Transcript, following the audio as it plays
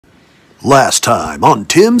Last time on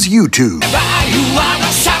Tim's YouTube.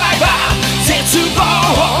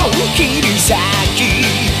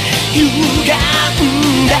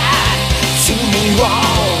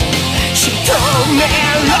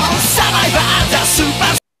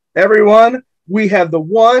 Everyone, we have the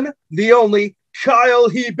one, the only Kyle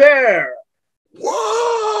Hebert.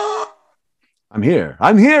 What? I'm here,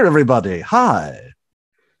 everybody. Hi.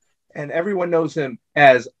 And everyone knows him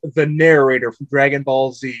as the narrator from Dragon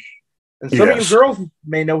Ball Z. And some of you girls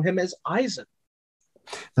may know him as Aizen.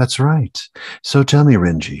 That's right. So tell me,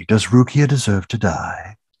 Renji, does Rukia deserve to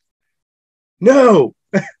die? No.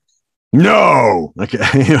 No.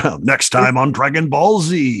 Okay. Next time on Dragon Ball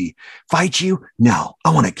Z. Fight you? No.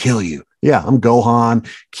 I want to kill you. Yeah, I'm Gohan,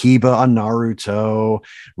 Kiba on Naruto,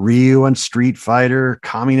 Ryu on Street Fighter,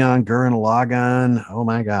 Kamina on Gurren Lagann. Oh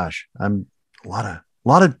my gosh. I'm a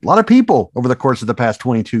lot of people over the course of the past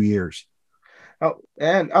 22 years. Oh,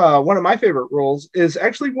 and one of my favorite roles is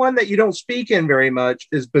actually one that you don't speak in very much,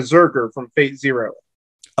 is Berserker from Fate Zero.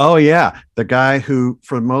 Oh, yeah. The guy who,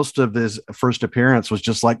 for most of his first appearance, was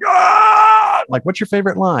just like, ah! Like, what's your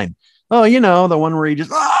favorite line? Oh, you know, the one where he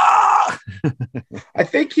just, ah! I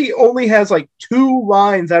think he only has like 2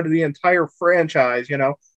 lines out of the entire franchise, you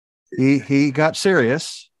know? He got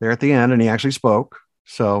serious there at the end, and he actually spoke.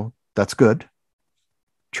 So that's good.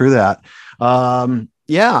 True that.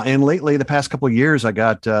 Yeah, and lately, the past couple of years, I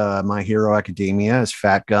got My Hero Academia as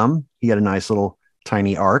Fat Gum. He had a nice little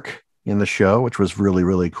tiny arc in the show, which was really,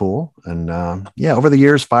 really cool. And yeah, over the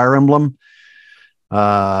years, Fire Emblem,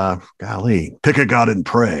 golly, Pick a God and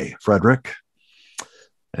Pray, Frederick.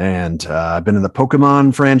 And I've been in the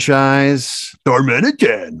Pokemon franchise,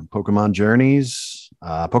 Darmanitan, Pokemon Journeys,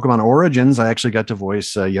 Pokemon Origins. I actually got to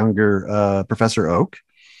voice younger Professor Oak.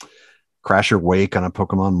 Crasher Wake on a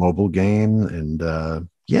Pokemon mobile game. And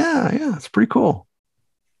yeah, it's pretty cool.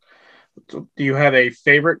 So do you have a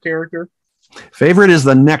favorite character? Favorite is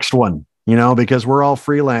the next one, you know, because we're all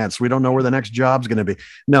freelance. We don't know where the next job's going to be.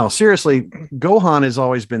 No, seriously, Gohan has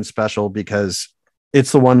always been special because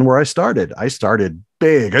it's the one where I started. I started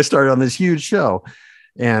big. I started on this huge show.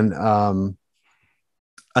 And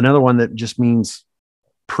another one that just means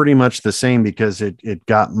pretty much the same because it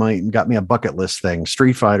got me a bucket list thing.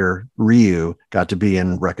 Street Fighter Ryu got to be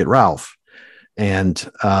in Wreck-It Ralph, and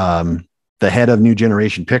the head of New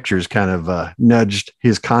Generation Pictures kind of nudged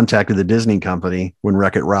his contact with the Disney company when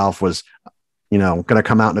Wreck-It Ralph was, you know, going to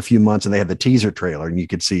come out in a few months, and they had the teaser trailer, and you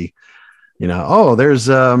could see, you know, oh, there's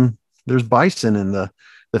Bison in the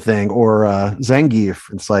thing, or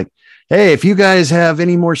Zangief. It's like, hey, if you guys have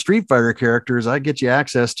any more Street Fighter characters, I get you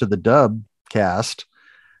access to the dub cast.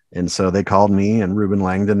 And so they called me and Ruben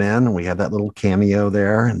Langdon in, and we had that little cameo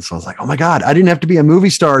there. And so I was like, oh my God, I didn't have to be a movie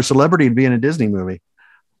star or celebrity to be in a Disney movie.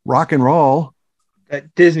 Rock and roll.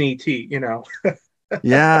 That Disney tea, you know.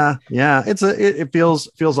 Yeah. It feels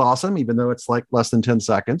awesome, even though it's like less than 10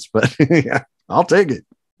 seconds, but yeah, I'll take it.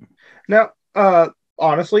 Now,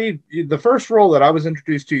 honestly, the first role that I was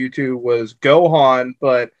introduced to you to was Gohan,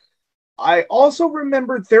 but I also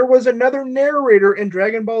remembered there was another narrator in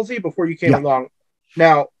Dragon Ball Z before you came along.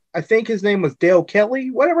 Now, I think his name was Dale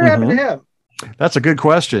Kelly. Whatever happened to him? That's a good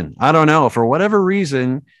question. I don't know. For whatever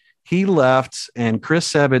reason, he left, and Chris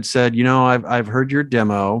Sabat said, you know, I've heard your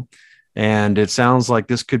demo, and it sounds like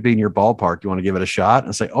this could be in your ballpark. You want to give it a shot?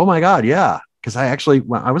 And say, oh my God, yeah. Because I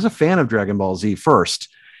was a fan of Dragon Ball Z first.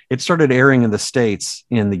 It started airing in the States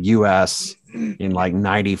in the US in like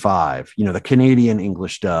 95, you know, the Canadian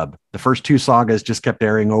English dub. The first 2 sagas just kept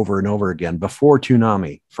airing over and over again before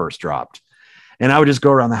Toonami first dropped. And I would just go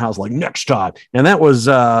around the house like, next time. And that was,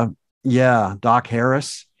 Doc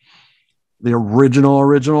Harris, the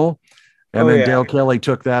original. And then Dale Kelly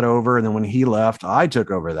took that over. And then when he left, I took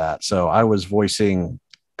over that. So I was voicing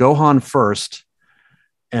Gohan first.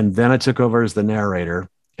 And then I took over as the narrator.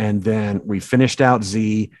 And then we finished out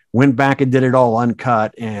Z, went back and did it all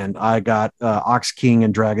uncut. And I got Ox King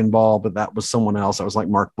and Dragon Ball, but that was someone else. I was like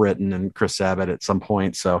Mark Britton and Chris Sabat at some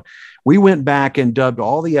point. So we went back and dubbed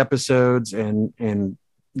all the episodes and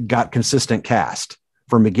got consistent cast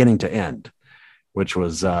from beginning to end, which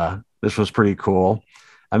was, this was pretty cool.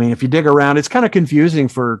 I mean, if you dig around, it's kind of confusing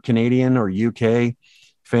for Canadian or UK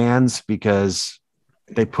fans because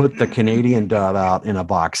they put the Canadian dub out in a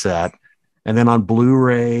box set. And then on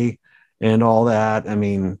Blu-ray and all that, I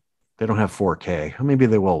mean, they don't have 4K. Maybe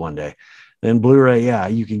they will one day. Then Blu-ray, yeah,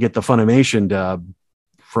 you can get the Funimation dub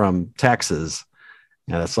from Texas.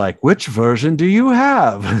 And it's like, which version do you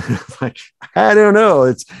have? Like, I don't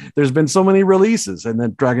know. There's been so many releases, and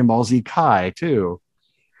then Dragon Ball Z Kai too.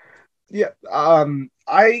 Yeah,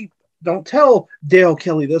 I don't tell Dale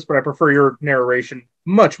Kelly this, but I prefer your narration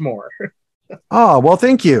much more. Oh, well,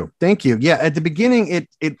 thank you. Thank you. Yeah. At the beginning,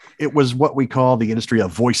 it was what we call the industry a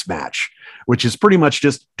voice match, which is pretty much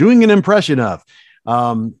just doing an impression of.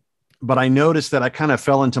 Um, but I noticed that I kind of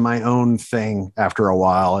fell into my own thing after a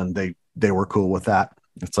while, and they were cool with that.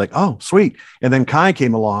 It's like, oh, sweet. And then Kai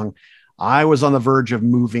came along. I was on the verge of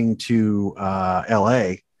moving to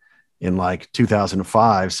LA in like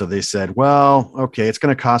 2005. So they said, well, okay, it's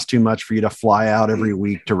going to cost too much for you to fly out every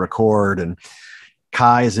week to record. And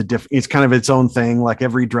Kai is it's kind of its own thing. Like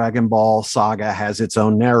every Dragon Ball saga has its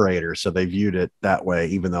own narrator. So they viewed it that way,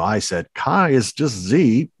 even though I said Kai is just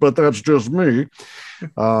Z, but that's just me.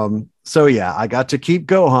 So yeah, I got to keep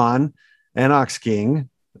Gohan and Ox King.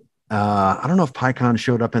 I don't know if Pycon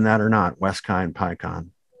showed up in that or not. West Kai and Pycon.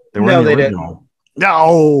 They were in the original.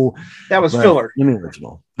 No, that was filler. In the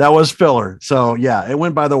original, that was filler. So yeah, it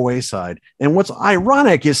went by the wayside. And what's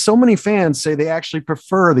ironic is so many fans say they actually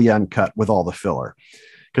prefer the uncut with all the filler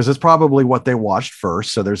because it's probably what they watched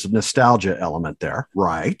first. So there's a nostalgia element there.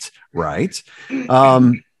 Right.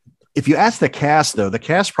 If you ask the cast, though, the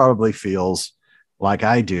cast probably feels like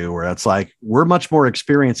I do, where it's like we're much more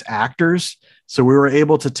experienced actors. So we were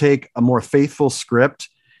able to take a more faithful script.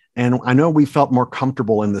 And I know we felt more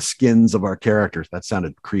comfortable in the skins of our characters. That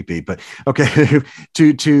sounded creepy, but okay.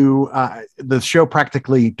 The show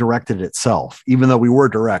practically directed itself, even though we were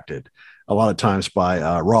directed a lot of times by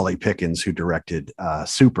Raleigh Pickens, who directed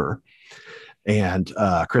Super, and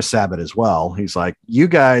Chris Sabat as well. He's like, you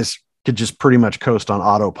guys could just pretty much coast on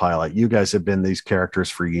autopilot. You guys have been these characters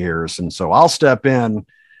for years. And so I'll step in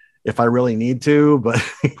if I really need to, but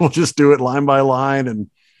we'll just do it line by line and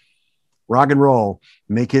rock and roll.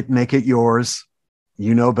 Make it yours.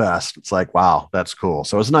 You know best. It's like, wow, that's cool.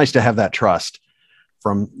 So it's nice to have that trust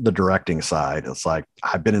from the directing side. It's like,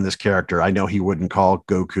 I've been in this character. I know he wouldn't call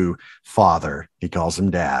Goku father. He calls him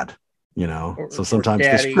dad, you know? So sometimes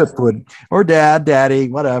the script would, or dad, daddy,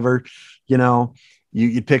 whatever, you know,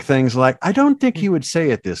 you'd pick things like, I don't think he would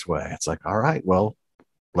say it this way. It's like, all right, well,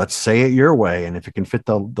 let's say it your way. And if it can fit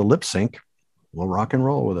the lip sync, we'll rock and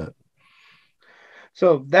roll with it.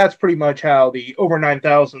 So that's pretty much how the over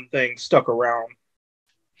 9,000 thing stuck around.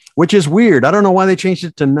 Which is weird. I don't know why they changed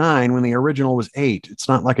it to 9 when the original was 8. It's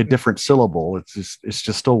not like a different syllable. It's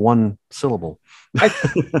just still one syllable.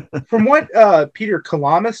 From what Peter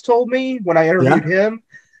Kalamis told me when I interviewed him,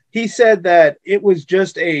 he said that it was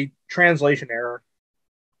just a translation error.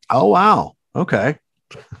 Oh, wow. Okay.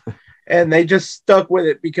 And they just stuck with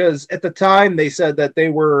it because at the time they said that they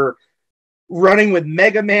were running with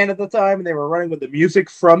Mega Man at the time, and they were running with the music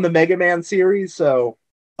from the Mega Man series. So,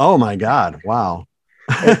 oh my God, wow.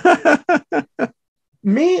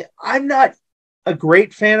 Me, I'm not a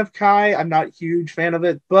great fan of Kai. I'm not a huge fan of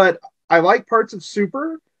it, but I like parts of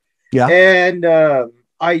Super. Yeah, and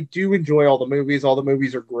I do enjoy all the movies. All the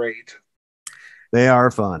movies are great. They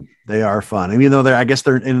are fun. And even though I guess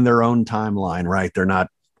they're in their own timeline, right? They're not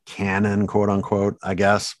canon, quote unquote, I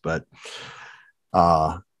guess, but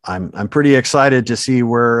I'm pretty excited to see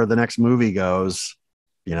where the next movie goes.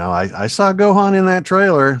 You know, I saw Gohan in that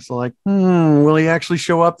trailer. So like, will he actually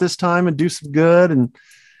show up this time and do some good and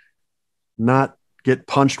not get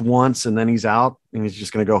punched once and then he's out and he's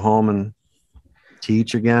just going to go home and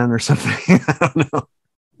teach again or something? I don't know.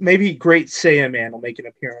 Maybe Great Saiyaman will make an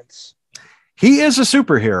appearance. He is a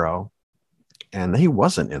superhero, and he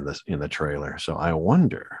wasn't in the trailer. So I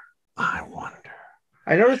wonder. I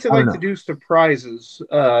noticed they like to do surprises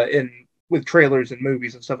with trailers and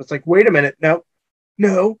movies and stuff. It's like, wait a minute,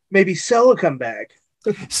 no, maybe Cell will come back.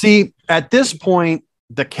 See, at this point,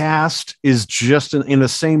 the cast is just in the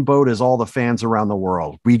same boat as all the fans around the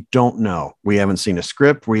world. We don't know. We haven't seen a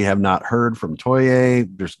script. We have not heard from Toei.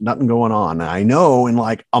 There's nothing going on. I know in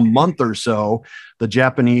like a month or so, the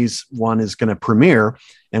Japanese one is going to premiere,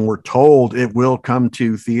 and we're told it will come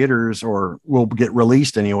to theaters or will get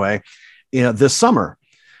released anyway, this summer.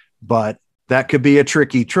 But that could be a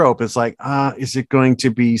tricky trope. It's like, is it going to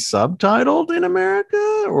be subtitled in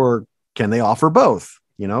America, or can they offer both?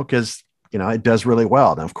 You know, because it does really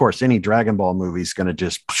well. Now, of course, any Dragon Ball movie is going to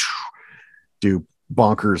just do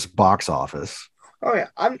bonkers box office. Oh yeah,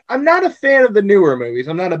 I'm not a fan of the newer movies.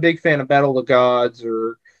 I'm not a big fan of Battle of the Gods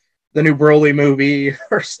or the new Broly movie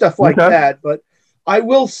or stuff like that. But I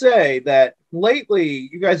will say that lately,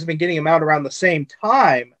 you guys have been getting them out around the same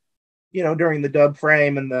time. During the dub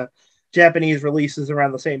frame and the Japanese releases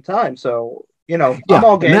around the same time. So I'm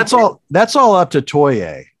all game. That's all up to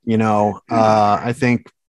Toei. I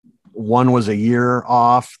think one was a year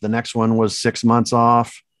off. The next one was 6 months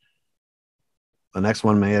off. The next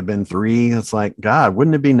one may have been 3. It's like, God,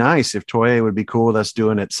 wouldn't it be nice if Toei would be cool with us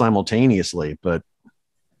doing it simultaneously? But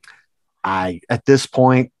At this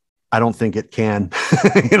point, I don't think it can.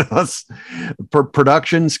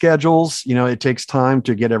 Production schedules, it takes time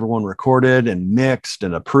to get everyone recorded and mixed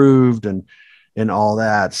and approved and all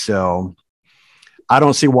that. So I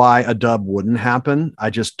don't see why a dub wouldn't happen.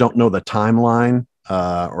 I just don't know the timeline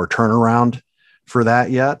or turnaround for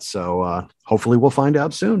that yet. So hopefully we'll find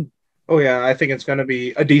out soon. Oh yeah, I think it's going to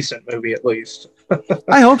be a decent movie at least.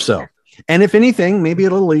 I hope so. And if anything, maybe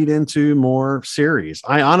it'll lead into more series.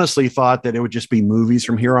 I honestly thought that it would just be movies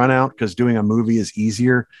from here on out because doing a movie is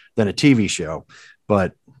easier than a TV show.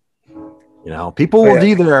 But, people will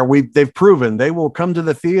be there. They've proven they will come to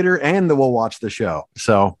the theater and they will watch the show.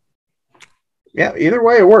 So, yeah, either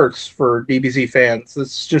way it works for DBZ fans.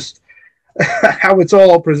 It's just how it's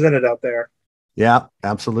all presented out there. Yeah,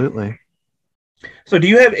 absolutely. So do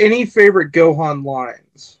you have any favorite Gohan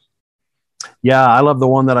lines? Yeah, I love the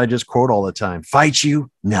one that I just quote all the time. Fight you?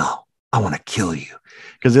 No, I want to kill you.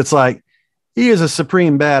 Because it's like, he is a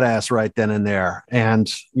supreme badass right then and there.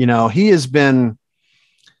 And, he has been,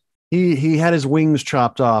 he had his wings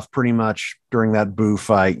chopped off pretty much during that Boo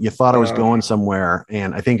fight. You thought it was going somewhere.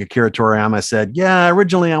 And I think Akira Toriyama said, yeah,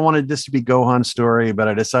 originally I wanted this to be Gohan's story, but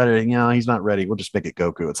I decided, he's not ready. We'll just make it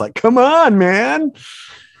Goku. It's like, come on, man.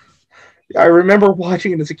 I remember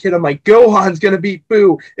watching it as a kid. I'm like, Gohan's going to beat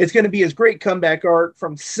Boo. It's going to be his great comeback arc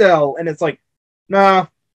from Cell. And it's like, nah,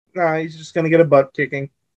 he's just going to get a butt kicking.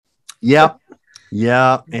 Yep.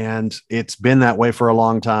 Yeah. And it's been that way for a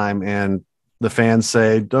long time. And the fans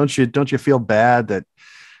say, don't you feel bad that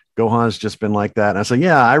Gohan's just been like that? And I say,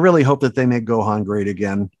 yeah, I really hope that they make Gohan great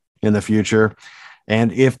again in the future.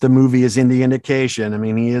 And if the movie is any indication,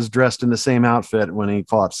 he is dressed in the same outfit when he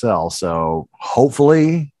fought Cell. So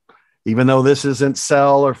hopefully, even though this isn't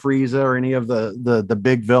Cell or Frieza or any of the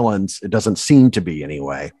big villains, it doesn't seem to be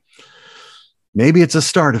anyway. Maybe it's a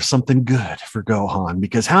start of something good for Gohan,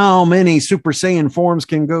 because how many Super Saiyan forms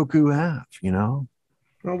can Goku have,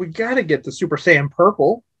 Well, we got to get the Super Saiyan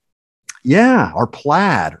purple. Yeah, or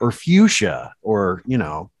plaid or fuchsia or,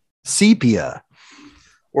 sepia.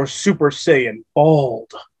 Or Super Saiyan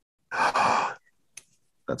bald.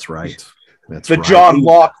 That's right. That's the right. John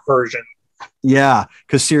Locke version. Yeah,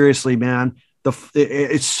 because seriously, man,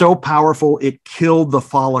 it's so powerful. It killed the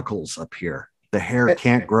follicles up here. The hair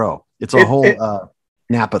can't grow. It's a whole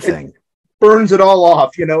Nappa thing. Burns it all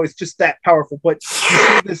off. It's just that powerful. But you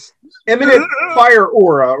see this imminent fire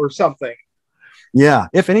aura or something. Yeah,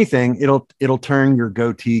 if anything, it'll turn your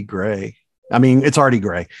goatee gray. It's already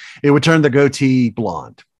gray. It would turn the goatee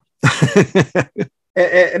blonde.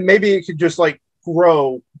 and maybe it could just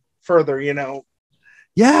grow further.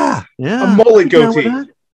 Yeah. A mullet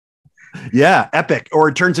goatee. Yeah, epic. Or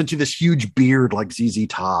it turns into this huge beard like ZZ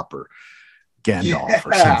Top or Gandalf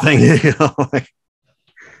or something.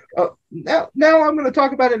 Now I'm going to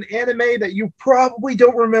talk about an anime that you probably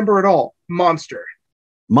don't remember at all. Monster.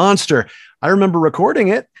 I remember recording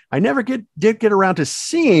it. I never did get around to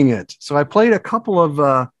seeing it. So I played a couple of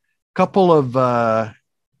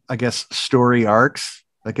I guess story arcs.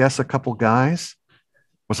 I guess a couple guys.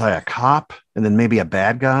 Was I a cop and then maybe a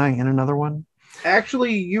bad guy in another one?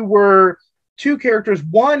 Actually, you were two characters.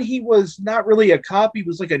 One, he was not really a cop. He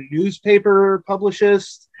was like a newspaper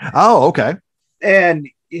publicist. Oh, okay. And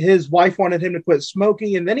his wife wanted him to quit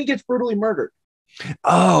smoking, and then he gets brutally murdered.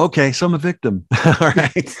 Oh, okay. So I'm a victim. All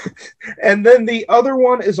right. And then the other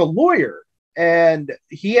one is a lawyer, and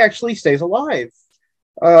he actually stays alive.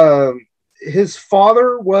 His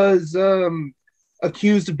father was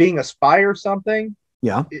accused of being a spy or something.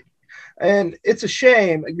 Yeah. And it's a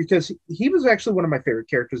shame because he was actually one of my favorite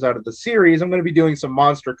characters out of the series. I'm going to be doing some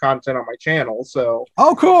monster content on my channel. So,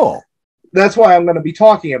 oh, cool. That's why I'm going to be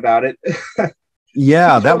talking about it.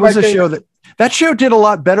 Yeah, that was a show that show did a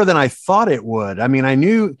lot better than I thought it would. I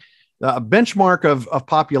knew a benchmark of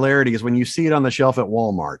popularity is when you see it on the shelf at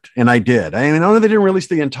Walmart. And I did. I know they didn't release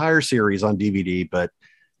the entire series on DVD, but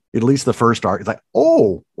at least the first arc. It's like,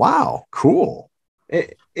 oh, wow, cool.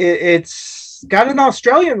 It's got an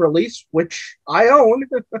Australian release, which I own.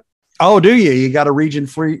 Oh, do you? You got a region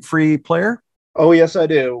free player? Oh, yes, I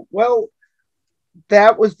do. Well,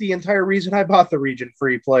 that was the entire reason I bought the region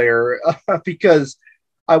free player, because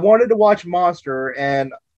I wanted to watch Monster,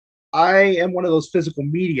 and I am one of those physical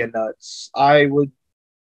media nuts. I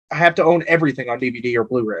have to own everything on DVD or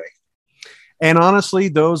Blu-ray. And honestly,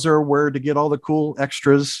 those are where to get all the cool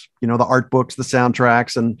extras, the art books, the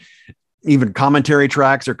soundtracks, and even commentary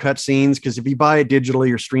tracks or cut scenes. Because if you buy it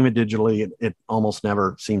digitally or stream it digitally, it almost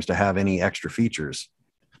never seems to have any extra features.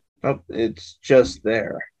 Oh, it's just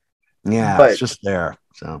there. Yeah, but it's just there.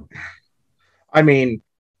 So,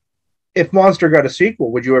 if Monster got a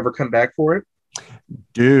sequel, would you ever come back for it?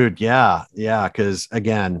 Dude, yeah, yeah. Because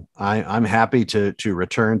again, I'm happy to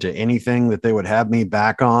return to anything that they would have me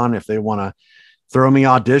back on if they want to throw me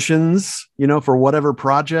auditions, for whatever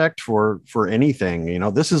project, for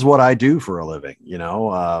anything. This is what I do for a living.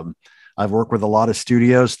 I've worked with a lot of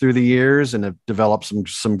studios through the years and have developed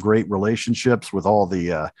some great relationships with all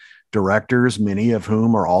the directors, many of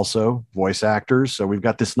whom are also voice actors. So we've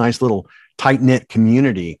got this nice little tight knit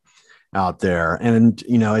community out there. And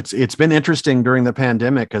it's been interesting during the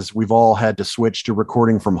pandemic because we've all had to switch to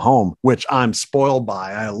recording from home, which I'm spoiled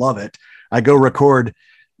by. I love it. I go record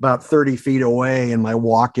about 30 feet away in my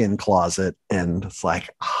walk-in closet, and it's like,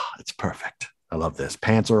 it's perfect. I love this.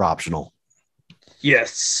 Pants are optional.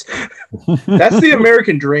 Yes. That's the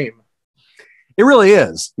American dream. It really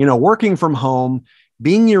is. Working from home,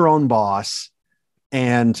 being your own boss,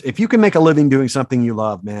 and if you can make a living doing something you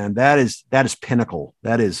love, man, that is pinnacle.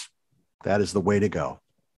 That is the way to go.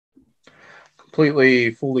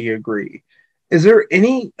 Completely, fully agree. Is there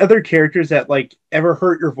any other characters that ever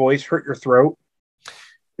hurt your voice, hurt your throat?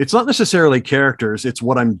 It's not necessarily characters. It's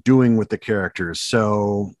what I'm doing with the characters.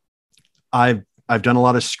 So I've done a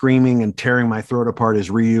lot of screaming and tearing my throat apart as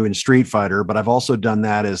Ryu in Street Fighter, but I've also done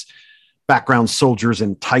that as background soldiers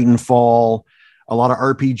in Titanfall. A lot of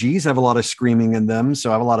RPGs have a lot of screaming in them. So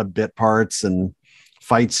I have a lot of bit parts and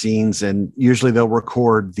fight scenes, and usually they'll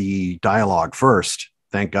record the dialogue first,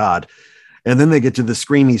 thank God. And then they get to the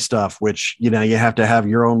screamy stuff, which, you have to have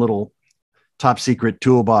your own little top secret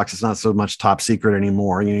toolbox. It's not so much top secret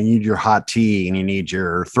anymore. You need your hot tea and you need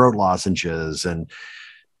your throat lozenges, and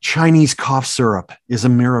Chinese cough syrup is a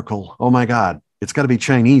miracle. Oh my God. It's got to be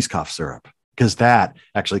Chinese cough syrup because that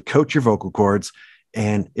actually coats your vocal cords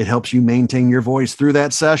and it helps you maintain your voice through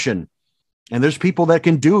that session. And there's people that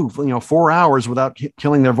can do, 4 hours without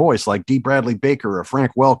killing their voice, like D. Bradley Baker or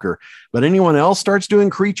Frank Welker. But anyone else starts doing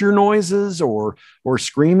creature noises or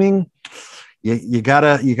screaming, you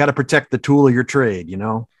gotta protect the tool of your trade,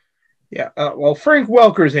 Yeah. Well, Frank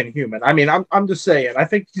Welker's inhuman. I mean, I'm just saying. I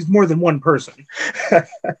think he's more than one person.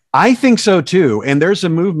 I think so too. And there's a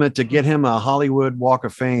movement to get him a Hollywood Walk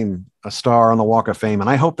of Fame, a star on the Walk of Fame, and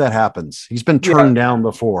I hope that happens. He's been turned down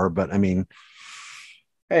before, but I mean.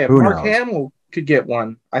 Hey, if Mark Hamill could get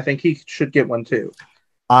one, I think he should get one too.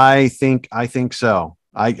 I think so.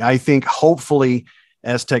 I think hopefully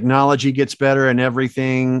as technology gets better and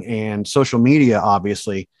everything, and social media,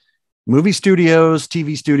 obviously, movie studios,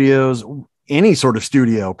 TV studios, any sort of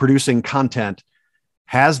studio producing content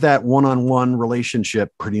has that one-on-one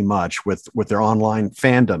relationship pretty much with their online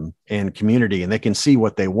fandom and community, and they can see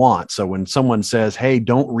what they want. So when someone says, hey,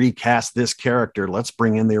 don't recast this character, let's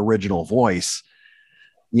bring in the original voice.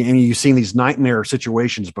 And you've seen these nightmare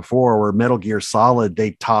situations before where Metal Gear Solid,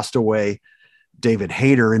 they tossed away David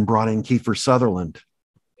Hayter and brought in Kiefer Sutherland.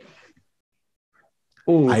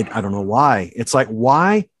 I don't know why. It's like,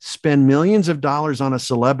 why spend millions of dollars on a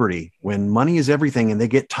celebrity when money is everything and they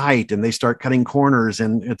get tight and they start cutting corners,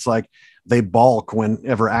 and it's like they balk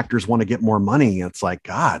whenever actors want to get more money. It's like,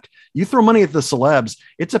 God, you throw money at the celebs,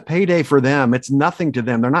 it's a payday for them. It's nothing to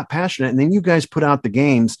them. They're not passionate. And then you guys put out the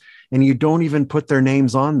games and you don't even put their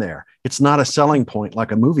names on there. It's not a selling point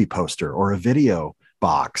like a movie poster or a video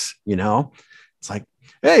box, It's like,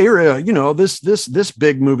 hey, here, this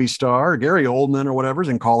big movie star, Gary Oldman or whatever's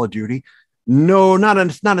in Call of Duty. No, not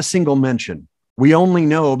a single mention. We only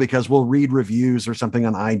know because we'll read reviews or something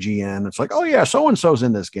on IGN. It's like, oh yeah, so-and-so's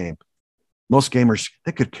in this game. Most gamers,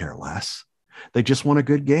 they could care less. They just want a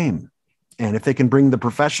good game. And if they can bring the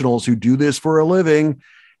professionals who do this for a living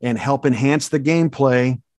and help enhance the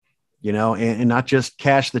gameplay, and not just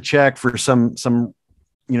cash the check for some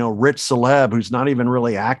rich celeb who's not even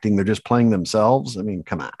really acting, they're just playing themselves. I mean,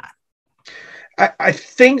 come on. I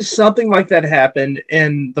think something like that happened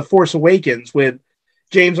in The Force Awakens with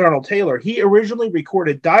James Arnold Taylor. He originally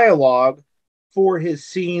recorded dialogue for his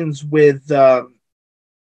scenes with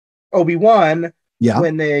Obi-Wan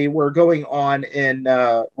when they were going on in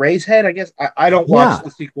Rey's head, I guess. I don't watch the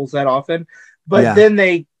sequels that often, but then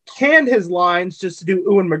they canned his lines just to do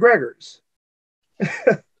Ewan McGregor's.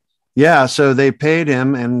 Yeah, so they paid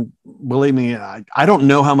him, and believe me, I don't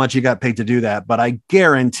know how much he got paid to do that, but I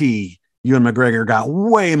guarantee Ewan McGregor got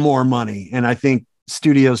way more money. And I think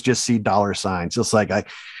studios just see dollar signs. It's like,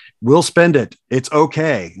 we'll spend it. It's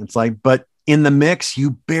okay. It's like, but in the mix,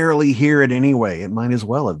 you barely hear it anyway. It might as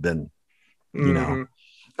well have been,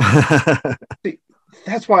 See,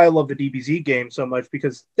 that's why I love the DBZ game so much,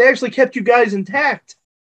 because they actually kept you guys intact.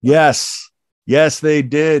 Yes, they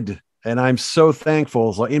did. And I'm so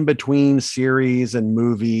thankful. So in between series and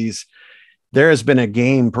movies, there has been a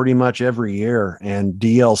game pretty much every year, and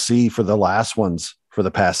DLC for the last ones. for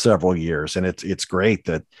the past several years. And it's great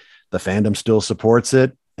that the fandom still supports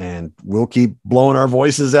it, and we'll keep blowing our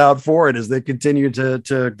voices out for it as they continue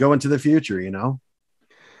to go into the future, you know?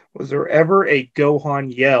 Was there ever a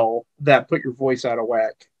Gohan yell that put your voice out of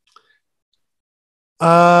whack?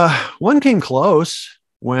 One came close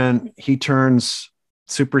when he turns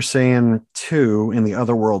Super Saiyan 2 in the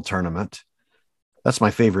Otherworld tournament. That's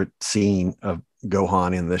my favorite scene of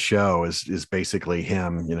Gohan in the show is basically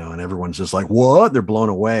him, you know, and everyone's just like, what? They're blown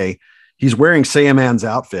away. He's wearing Saiyaman's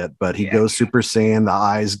outfit, but he goes Super Saiyan. The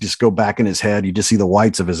eyes just go back in his head. You just see the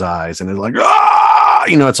whites of his eyes, and it's like, ah,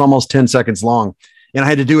 you know, it's almost 10 seconds long. And I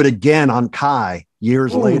had to do it again on Kai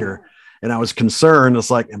years later. And I was concerned.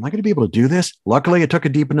 It's like, am I going to be able to do this? Luckily, I took a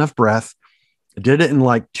deep enough breath. I did it in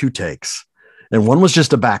like 2 takes. And one was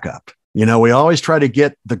just a backup. You know, we always try to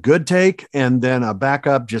get the good take and then a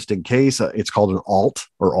backup just in case. It's called an alt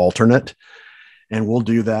or alternate. And we'll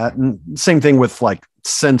do that. And same thing with like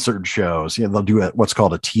censored shows. You know, they'll do what's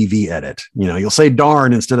called a TV edit. You know, you'll say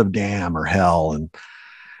darn instead of damn or hell and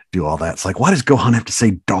do all that. It's like, why does Gohan have to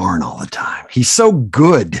say darn all the time? He's so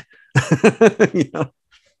good. You know?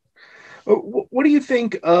 What do you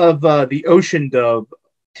think of the Ocean dub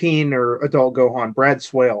teen or adult Gohan, Brad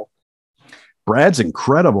Swale? Brad's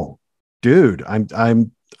incredible, dude.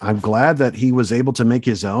 I'm glad that he was able to make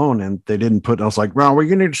his own, and they didn't put. I was like, well,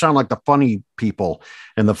 you need to sound like the funny people,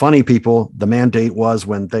 and the funny people. The mandate was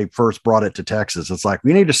when they first brought it to Texas. It's like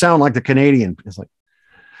we need to sound like the Canadian. It's like,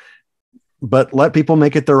 but let people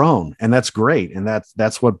make it their own, and that's great. And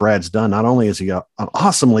that's what Brad's done. Not only is he an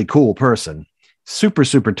awesomely cool person, super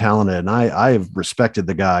talented, and I've respected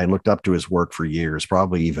the guy and looked up to his work for years,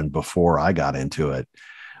 probably even before I got into it.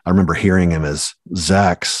 I remember hearing him as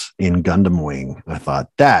Zax in Gundam Wing. I thought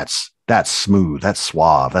that's smooth, that's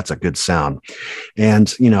suave, that's a good sound.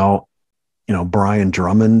 And you know, Brian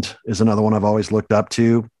Drummond is another one I've always looked up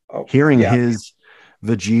to. Hearing his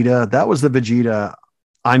Vegeta, that was the Vegeta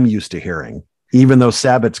I'm used to hearing. Even though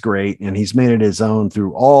Sabat's great and he's made it his own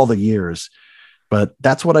through all the years, but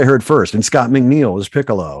that's what I heard first. And Scott McNeil is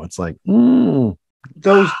Piccolo. It's like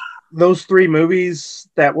those 3 movies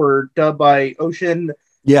that were dubbed by Ocean.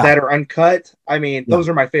 Yeah, that are uncut. I mean, those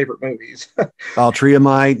are my favorite movies.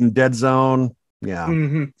 Triamite and Dead Zone. Yeah.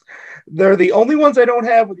 Mm-hmm. They're the only ones I don't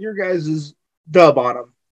have with your guys' dub on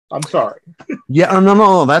them. I'm sorry. Yeah,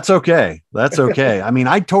 no, that's okay. That's okay. I mean,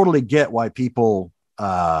 I totally get why people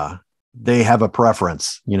they have a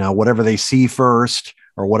preference, you know, whatever they see first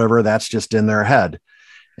or whatever, that's just in their head.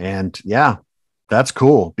 And yeah, that's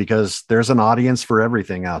cool because there's an audience for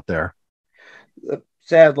everything out there.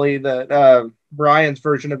 Sadly, that Brian's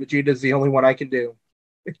version of Vegeta is the only one I can do.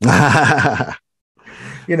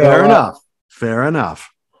 You know, Fair enough.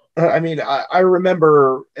 I mean, I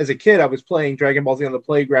remember as a kid, I was playing Dragon Ball Z on the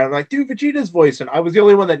playground. I'm like, do Vegeta's voice, and I was the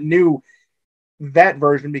only one that knew that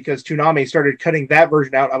version because Toonami started cutting that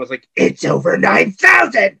version out. I was like, it's over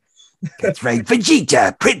 9,000. That's right,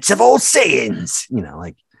 Vegeta, Prince of all Saiyans. You know,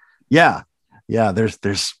 like, yeah. There's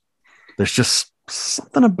just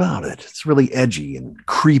something about it. It's really edgy and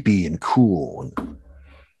creepy and cool.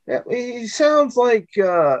 Yeah, he sounds like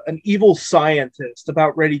an evil scientist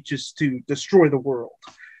about ready just to destroy the world.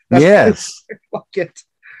 Yes. Fuck it.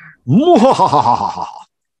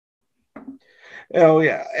 Oh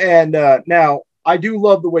yeah, and now I do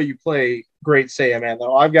love the way you play Great Saiyaman,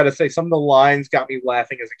 though. I've got to say, some of the lines got me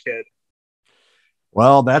laughing as a kid.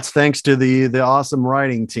 Well, that's thanks to the awesome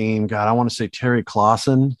writing team. God, I want to say Terry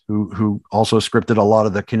Clausen, who also scripted a lot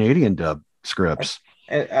of the Canadian dub scripts.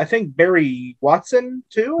 I think Barry Watson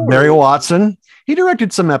too. Barry Watson. He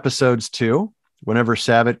directed some episodes too, whenever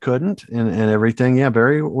Sabat couldn't and everything. Yeah,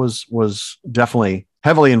 Barry was definitely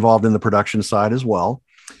heavily involved in the production side as well.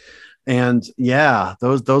 And yeah,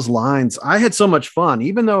 those lines. I had so much fun,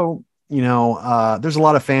 even though, you know, there's a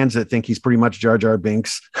lot of fans that think he's pretty much Jar Jar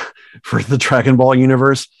Binks for the Dragon Ball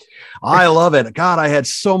universe. I love it. God, I had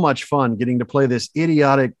so much fun getting to play this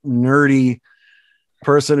idiotic, nerdy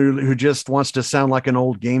person who just wants to sound like an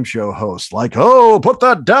old game show host. Like, oh, put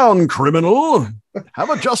that down, criminal. Have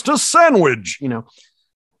a justice sandwich. You know,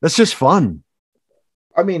 that's just fun.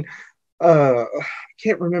 I mean, I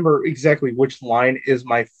can't remember exactly which line is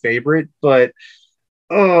my favorite, but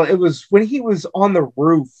it was when he was on the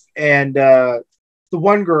roof and the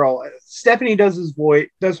one girl, Stephanie, does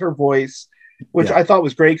her voice, which I thought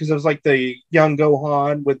was great because it was like the young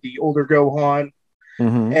Gohan with the older Gohan,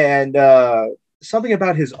 and something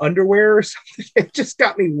about his underwear or something. It just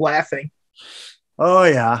got me laughing. Oh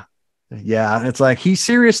yeah. It's like he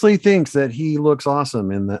seriously thinks that he looks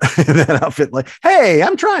awesome in that outfit. Like, hey,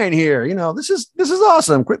 I'm trying here. You know, this is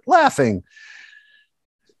awesome. Quit laughing.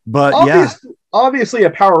 But obviously a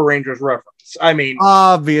Power Rangers reference. I mean,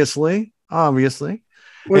 Obviously.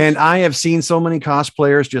 which And I have seen so many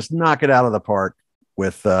cosplayers just knock it out of the park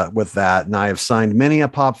with that. And I have signed many a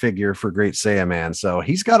pop figure for Great Saiyaman. So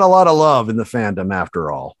he's got a lot of love in the fandom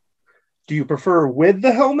after all. do you prefer with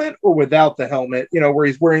the helmet or without the helmet? You know, where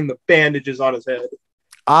he's wearing the bandages on his head.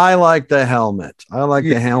 I like the helmet. I like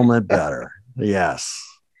Yeah. the helmet better. Yes.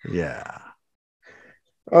 Yeah.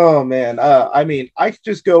 Oh man. I mean, I could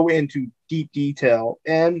just go into deep detail.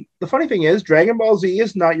 And the funny thing is, Dragon Ball Z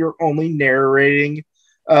is not your only narrating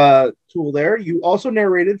tool there. You also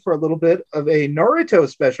narrated for a little bit of a Naruto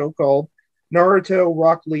special called Naruto,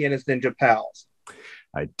 Rock Lee, and his Ninja Pals.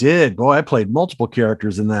 I did. Boy, I played multiple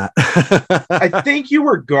characters in that. I think you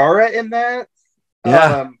were Gaara in that.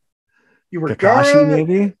 Yeah. You were Kakashi, Gaara,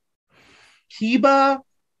 maybe? Kiba.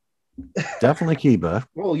 Definitely Kiba.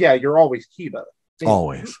 Well, yeah, you're always Kiba. I mean,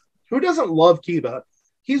 Always. who doesn't love Kiba?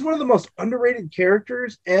 He's one of the most underrated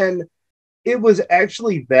characters, and it was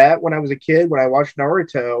actually that when I was a kid, when I watched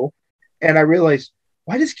Naruto, and I realized,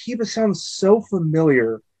 why does Kiba sound so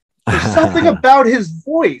familiar? There's something about his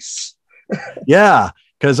voice. Yeah,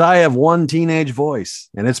 because I have one teenage voice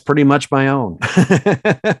and it's pretty much my own.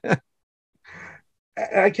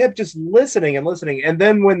 I kept just listening and listening. And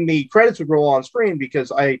then when the credits would roll on screen,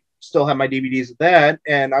 because I still have my DVDs of that,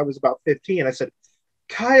 and I was about 15, I said,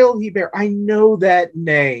 Kyle Hebert, I know that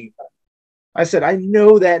name. I said, I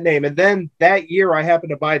know that name. And then that year, I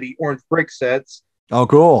happened to buy the Orange Brick sets. Oh,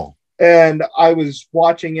 cool. And I was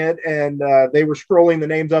watching it, and they were scrolling the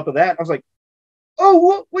names up of that. And I was like,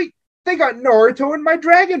 oh, wait, they got Naruto and my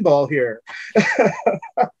Dragon Ball here.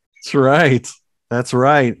 That's right. That's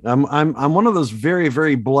right. I'm one of those very,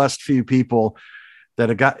 very blessed few people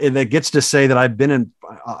that gets to say that I've been in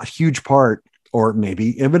a huge part, or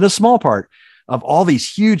maybe even a small part, of all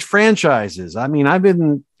these huge franchises. I mean, I've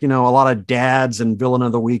been, a lot of dads and villain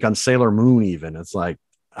of the week on Sailor Moon. Even it's like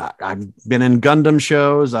I've been in Gundam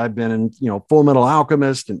shows. I've been in, Full Metal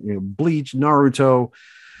Alchemist and Bleach, Naruto,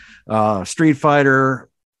 Street Fighter,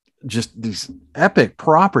 just these epic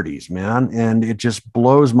properties, man. And it just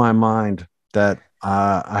blows my mind that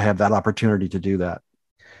I have that opportunity to do that.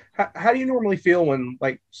 How do you normally feel when,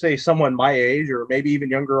 like, say someone my age or maybe even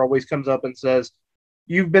younger always comes up and says,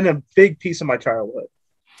 you've been a big piece of my childhood?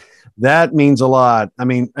 That means a lot. I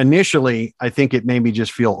mean, initially, I think it made me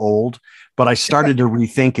just feel old, but I started to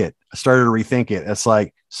rethink it. It's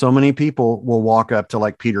like so many people will walk up to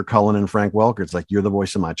like Peter Cullen and Frank Welker. It's like, you're the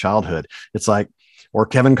voice of my childhood. It's like, or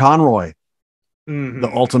Kevin Conroy,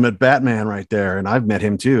 the ultimate Batman right there. And I've met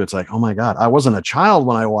him too. It's like, oh my God, I wasn't a child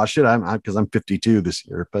when I watched it. Because I'm 52 this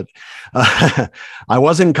year, but I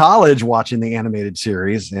was in college watching the animated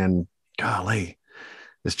series, and golly,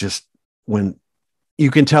 it's just when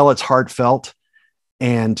you can tell it's heartfelt.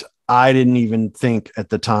 And I didn't even think at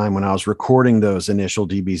the time when I was recording those initial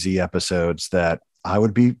DBZ episodes that I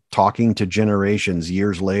would be talking to generations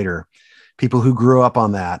years later, people who grew up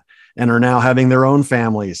on that and are now having their own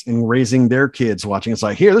families and raising their kids watching. It's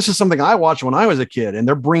like, here, this is something I watched when I was a kid, and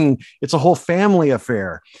it's a whole family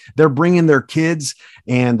affair. They're bringing their kids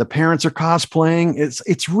and the parents are cosplaying.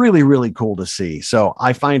 It's really, really cool to see. So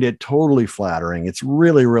I find it totally flattering. It's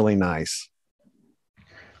really, really nice.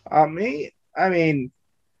 I mean,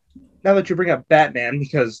 now that you bring up Batman,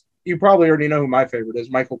 because you probably already know who my favorite is,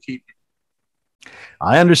 Michael Keaton.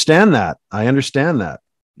 I understand that.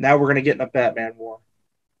 Now we're going to get in a Batman war.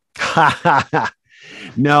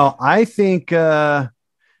 No, I think, well,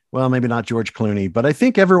 maybe not George Clooney, but I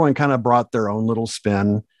think everyone kind of brought their own little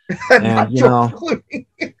spin. And,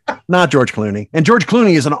 not George Clooney. And George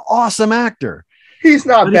Clooney is an awesome actor. He's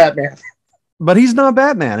not Batman. But he's not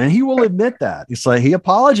Batman, and he will admit that. It's like he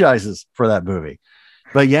apologizes for that movie.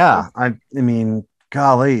 But yeah, I mean,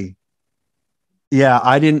 golly. Yeah,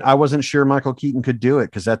 I wasn't sure Michael Keaton could do it,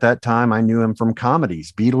 because at that time I knew him from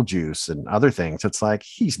comedies, Beetlejuice and other things. It's like,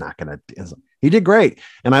 he's not going to, he did great.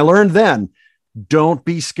 And I learned then, don't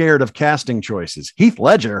be scared of casting choices. Heath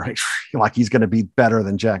Ledger, like he's going to be better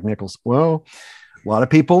than Jack Nicholson. Well, a lot of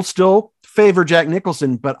people still favor Jack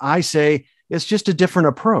Nicholson, but I say it's just a different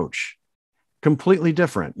approach. Completely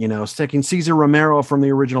different, taking Cesar Romero from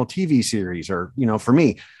the original TV series, or, for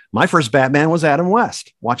me, my first Batman was Adam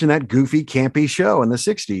West, watching that goofy, campy show in the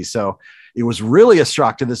 60s. So it was really a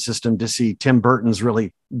shock to the system to see Tim Burton's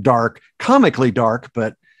really dark, comically dark,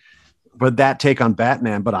 but that take on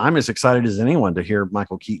Batman. But I'm as excited as anyone to hear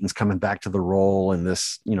Michael Keaton's coming back to the role in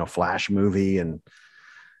this, Flash movie and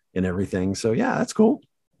everything. So yeah, that's cool.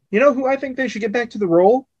 You know who I think they should get back to the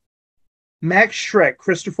role? Max Schreck,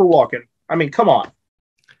 Christopher Walken. I mean, come on.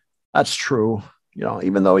 That's true.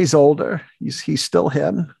 even though he's older, he's still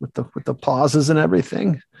him with the pauses and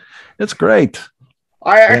everything. It's great.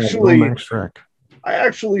 I actually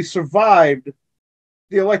survived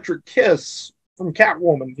the electric kiss from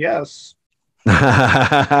Catwoman. Yes.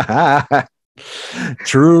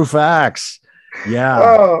 True facts.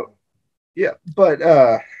 Yeah. Yeah, but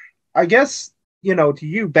I guess, to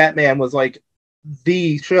you, Batman was like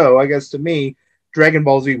the show. I guess to me, Dragon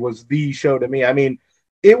Ball Z was the show to me. I mean,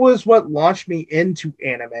 it was what launched me into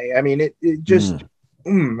anime. I mean, it just,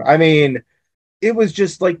 I mean, it was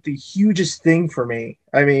just like the hugest thing for me.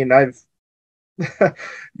 I mean,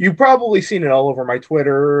 you've probably seen it all over my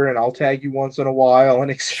Twitter, and I'll tag you once in a while,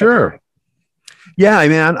 and etc. Sure. Yeah,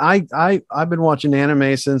 man, I've been watching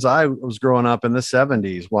anime since I was growing up in the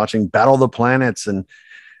 70s, watching Battle of the Planets and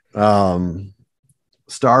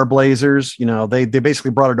Star Blazers. They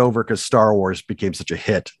basically brought it over because Star Wars became such a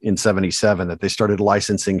hit in 77 that they started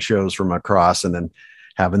licensing shows from across and then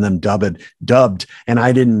having them dubbed. And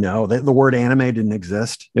I didn't know that the word anime didn't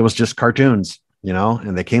exist. It was just cartoons,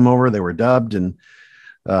 and they came over, they were dubbed, and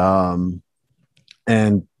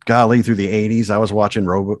golly, through the 80s, I was watching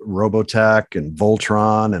Robotech and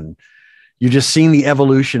Voltron, and you're just seeing the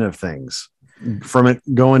evolution of things from it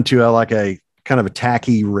going to a kind of a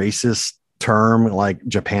tacky racist term like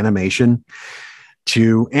Japanimation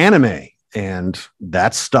to anime. And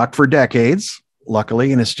that's stuck for decades,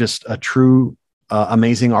 luckily. And it's just a true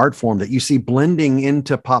amazing art form that you see blending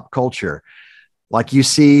into pop culture. Like you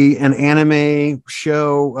see an anime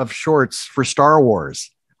show of shorts for Star Wars.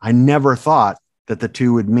 I never thought that the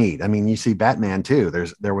two would meet. I mean, you see Batman too.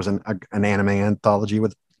 There was an anime anthology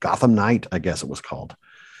with Gotham Knight, I guess it was called.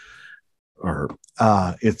 Or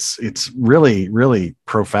it's really, really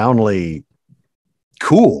profoundly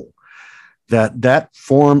cool that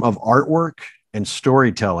form of artwork and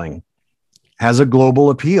storytelling has a global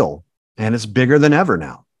appeal, and it's bigger than ever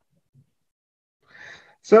now.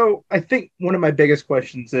 So I think one of my biggest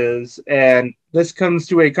questions is, and this comes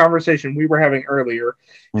to a conversation we were having earlier,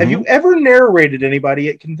 have you ever narrated anybody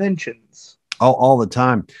at conventions? Oh, all the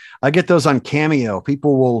time. I get those on Cameo.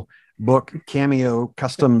 People will book Cameo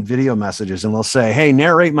custom video messages and they'll say, hey,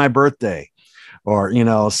 narrate my birthday. Or,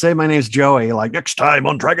 say my name's Joey, like next time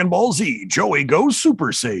on Dragon Ball Z, Joey goes Super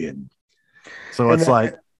Saiyan. So it's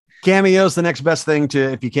like, Cameo's the next best thing to,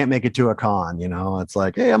 if you can't make it to a con, it's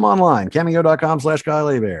like, hey, I'm online, cameo.com/Kyle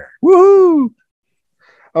Hebert. Woohoo.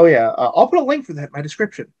 Oh yeah. I'll put a link for that in my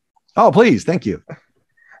description. Oh, please. Thank you.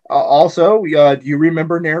 Also, do you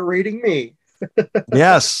remember narrating me?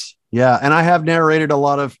 Yes. Yeah. And I have narrated a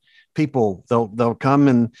lot of people. They'll come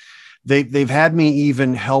and they've had me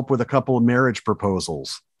even help with a couple of marriage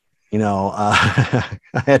proposals. I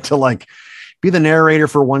had to be the narrator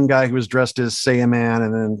for one guy who was dressed as Saiyan Man,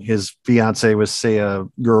 and then his fiance was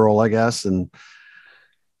Saiyan Girl, I guess. And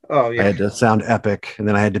I had to sound epic. And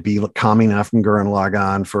then I had to be Kamina from Gurren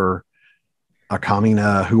Lagann for a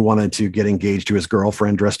Kamina who wanted to get engaged to his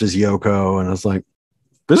girlfriend dressed as Yoko. And I was like,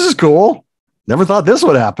 this is cool. Never thought this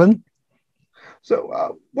would happen.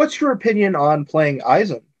 So what's your opinion on playing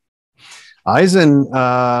Aizen? Aizen,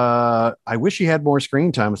 I wish he had more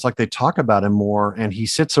screen time. It's like they talk about him more, and he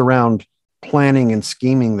sits around planning and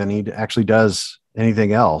scheming than he actually does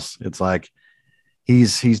anything else. It's like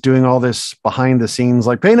he's doing all this behind the scenes,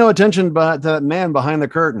 like pay no attention to that man behind the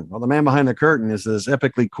curtain. Well, the man behind the curtain is this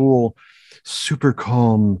epically cool, super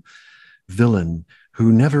calm villain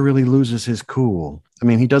who never really loses his cool. I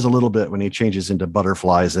mean, he does a little bit when he changes into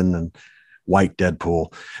butterflies and white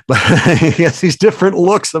Deadpool, but he has these different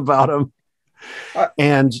looks about him.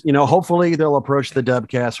 And hopefully they'll approach the dub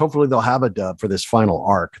cast. Hopefully they'll have a dub for this final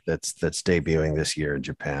arc that's debuting this year in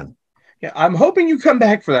Japan. Yeah, I'm hoping you come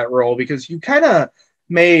back for that role, because you kind of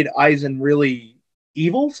made Aizen really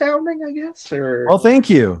evil sounding, I guess. Oh,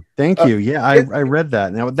 thank you. Yeah, I read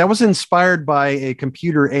that. Now that was inspired by a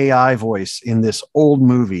computer AI voice in this old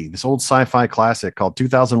movie, this old sci-fi classic called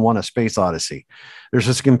 2001: A Space Odyssey. There's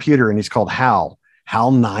this computer, and he's called HAL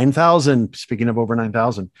 9000. Speaking of over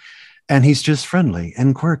 9,000. And he's just friendly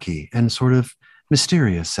and quirky and sort of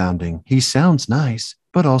mysterious sounding. He sounds nice,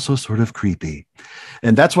 but also sort of creepy.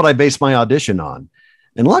 And that's what I based my audition on.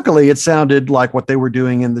 And luckily it sounded like what they were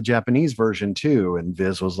doing in the Japanese version too. And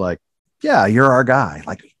Viz was like, yeah, you're our guy.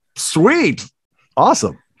 Like, sweet.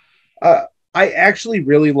 Awesome. I actually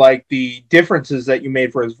really like the differences that you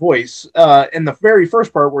made for his voice. In the very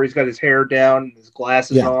first part where he's got his hair down and his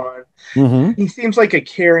glasses on, he seems like a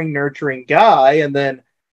caring, nurturing guy. And then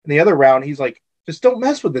in the other round, he's like, just don't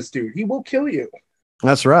mess with this dude. He will kill you.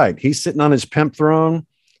 That's right. He's sitting on his pimp throne.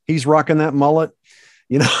 He's rocking that mullet.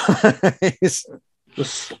 He messed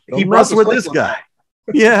with this guy.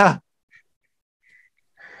 Yeah.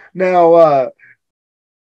 Now,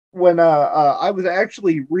 when I was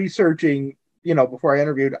actually researching, before I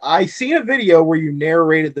interviewed, I seen a video where you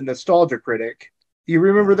narrated the Nostalgia Critic. Do you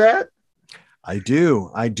remember Yes. that? I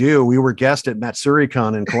do. I do. We were guests at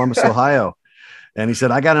MatsuriCon in Columbus, Ohio. And he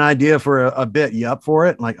said, I got an idea for a bit. You up for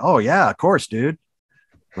it? I'm like, oh, yeah, of course, dude.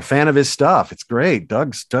 I'm a fan of his stuff. It's great.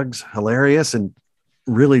 Doug's hilarious and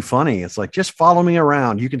really funny. It's like, just follow me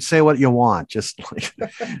around. You can say what you want. Just like,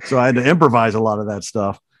 so I had to improvise a lot of that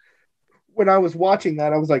stuff. When I was watching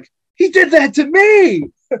that, I was like, he did that to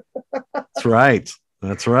me. That's right.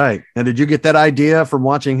 That's right. And did you get that idea from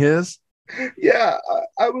watching his? Yeah,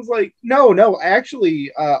 I was like, no,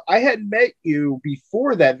 actually, I had met you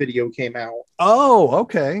before that video came out. Oh,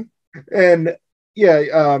 okay. And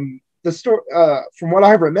yeah, the story, from what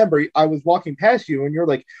I remember, I was walking past you and you're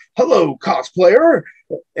like, hello, cosplayer.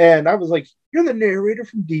 And I was like, you're the narrator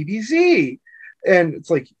from DBZ. And it's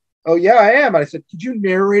like, oh yeah, I am. And I said, could you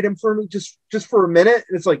narrate him for me just for a minute?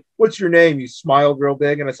 And it's like, what's your name? You smiled real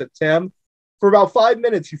big. And I said, Tim. For about 5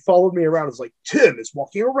 minutes, you followed me around. It's like, Tim is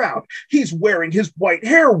walking around. He's wearing his white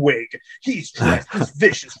hair wig. He's dressed as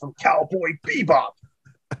Vicious from Cowboy Bebop.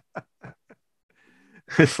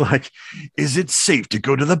 It's like, is it safe to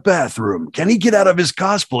go to the bathroom? Can he get out of his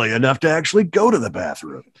cosplay enough to actually go to the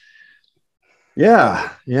bathroom?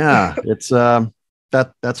 Yeah. It's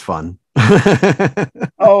that's fun.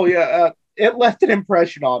 Oh yeah, it left an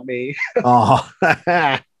impression on me. Oh.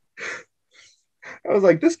 I was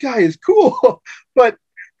like, this guy is cool, but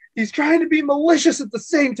he's trying to be malicious at the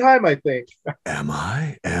same time, I think. Am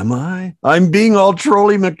I? I'm being all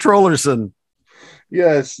trolly McTrollerson.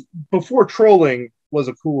 Yes. Before trolling was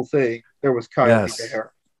a cool thing, there was Kyle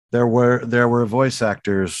Hebert. There were voice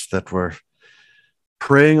actors that were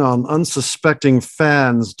preying on unsuspecting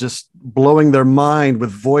fans, just blowing their mind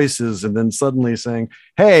with voices and then suddenly saying,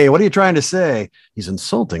 hey, what are you trying to say? He's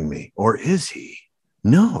insulting me. Or is he?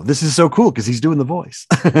 No, this is so cool because he's doing the voice.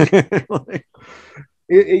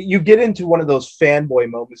 You get into one of those fanboy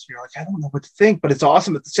moments. You're like, I don't know what to think, but it's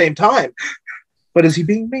awesome at the same time. But is he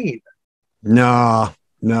being mean? No,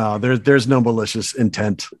 there's no malicious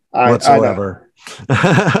intent whatsoever.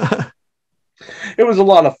 It was a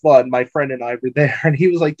lot of fun. My friend and I were there, and he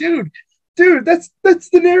was like, dude, that's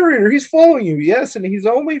the narrator. He's following you. Yes, and he's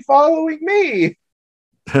only following me.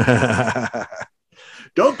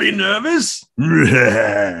 Don't be nervous.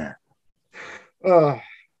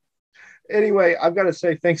 Anyway, I've got to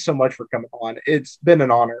say thanks so much for coming on. It's been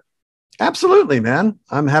an honor. Absolutely, man.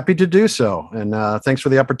 I'm happy to do so. And thanks for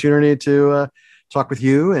the opportunity to talk with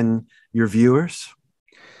you and your viewers.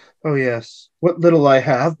 Oh, yes. What little I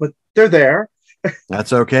have, but they're there.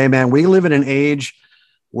 That's okay, man. We live in an age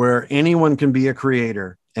where anyone can be a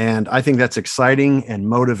creator. And I think that's exciting and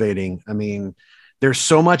motivating. I mean, there's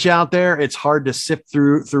so much out there. It's hard to sift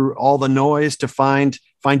through all the noise to find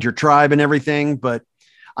your tribe and everything. But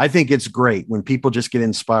I think it's great when people just get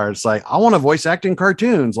inspired. It's like, I want to voice act in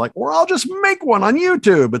cartoons, like, or I'll just make one on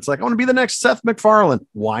YouTube. It's like, I want to be the next Seth MacFarlane.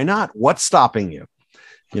 Why not? What's stopping you?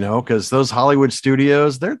 Because those Hollywood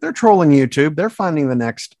studios, they're trolling YouTube. They're finding the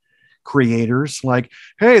next creators. Like,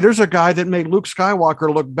 hey, there's a guy that made Luke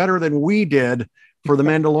Skywalker look better than we did for The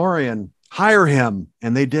Mandalorian. Hire him.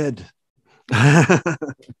 And they did.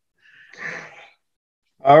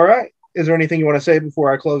 All right. Is there anything you want to say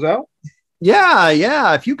before I close out?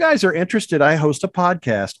 Yeah. If you guys are interested, I host a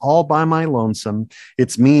podcast all by my lonesome.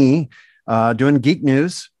 It's me doing geek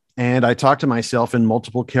news, and I talk to myself in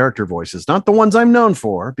multiple character voices, not the ones I'm known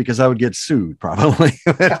for, because I would get sued probably.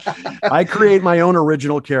 I create my own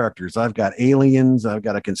original characters. I've got aliens. I've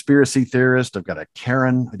got a conspiracy theorist. I've got a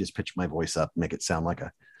Karen. I just pitch my voice up, make it sound like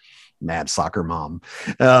a mad soccer mom,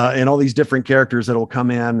 and all these different characters that will come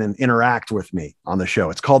in and interact with me on the show.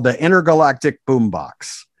 It's called the Intergalactic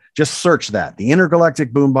Boombox. Just search that, the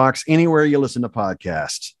Intergalactic Boombox, anywhere you listen to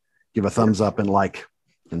podcasts. Give a thumbs up and like,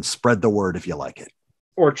 and spread the word if you like it.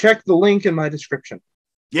 Or check the link in my description.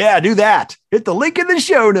 Yeah, do that. Hit the link in the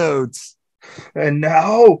show notes. And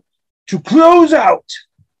now to close out.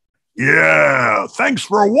 Yeah, thanks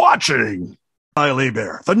for watching. Kyle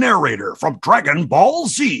Hebert, the narrator from Dragon Ball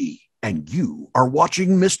Z. And you are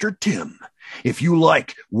watching Mr. Tim. If you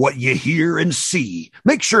like what you hear and see,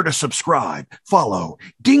 make sure to subscribe, follow,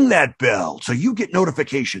 ding that bell so you get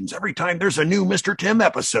notifications every time there's a new Mr. Tim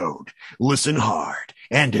episode. Listen hard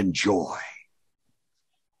and enjoy.